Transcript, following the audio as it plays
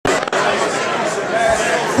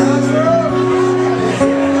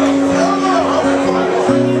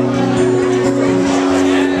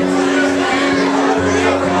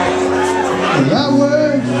I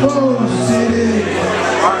worked for the city,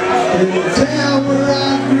 in the town where I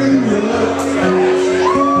grew up.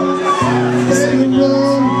 Then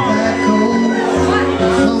run back home,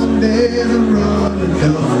 some days I run and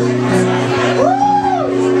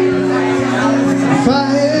if I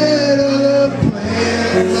had other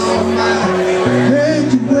plans on my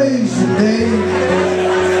graduation day,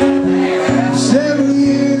 several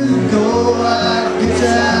years ago I guess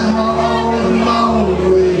I hauled them all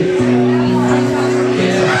away.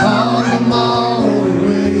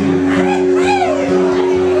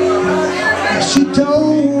 She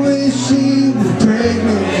told me she was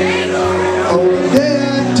pregnant on the day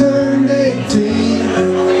I turned 18.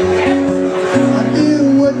 I did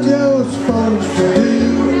what you were supposed to do.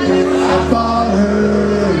 I bought her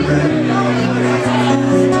a ring.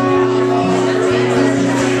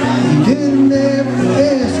 He didn't ever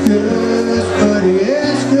ask us, but he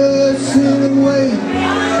asked us anyway.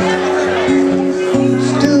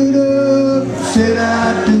 Stood up, said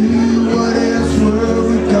I do. What else were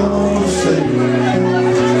we gonna say?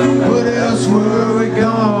 What else were we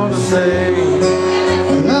gonna say?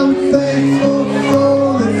 But I'm thankful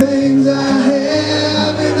for the things I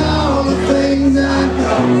have and all the things I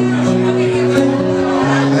don't.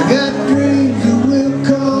 I got dreams that will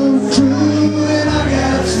come true, and I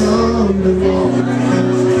got some that won't.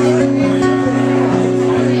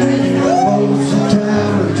 Most of the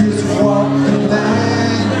time I just walk the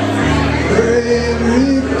line wherever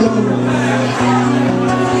it goes.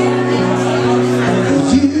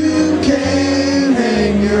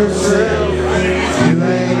 Yourself, you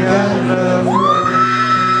ain't got enough room.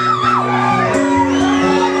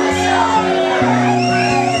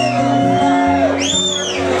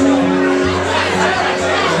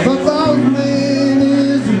 My boss man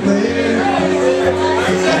is a man,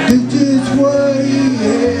 do just what he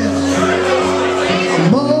asks.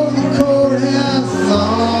 I'm on the courthouse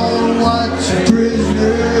lawn, watching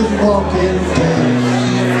prisoners walking past.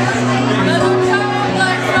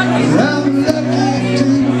 I'm lucky to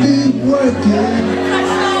be working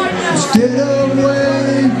instead of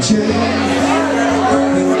wearing chains.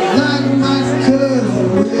 Like my cousin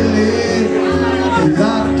Willie, he's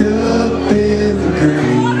locked up in the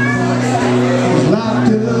grave. He's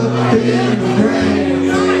locked up in the grave.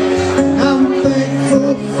 I'm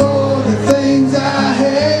thankful for the things I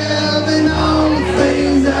have and all the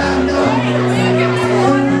things I know.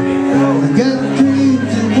 I got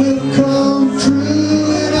dreams that will come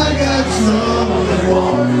true, and I got some that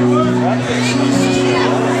won't.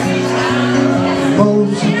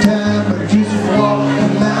 Most of the time I just walk the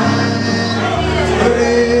line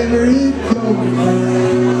wherever it goes.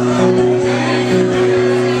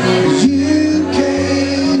 'Cause you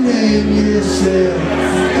can't name yourself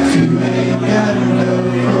if you ain't got enough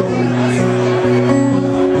room.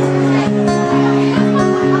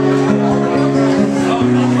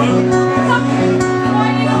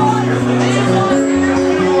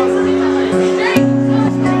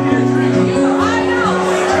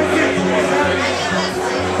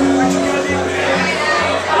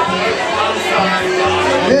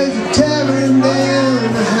 There's a tavern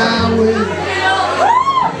down the highway,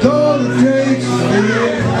 go to drink some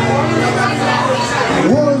beer.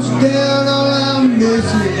 Once down, all I'm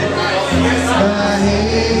missing my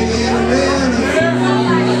hanging around here.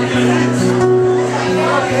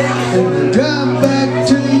 And I drive back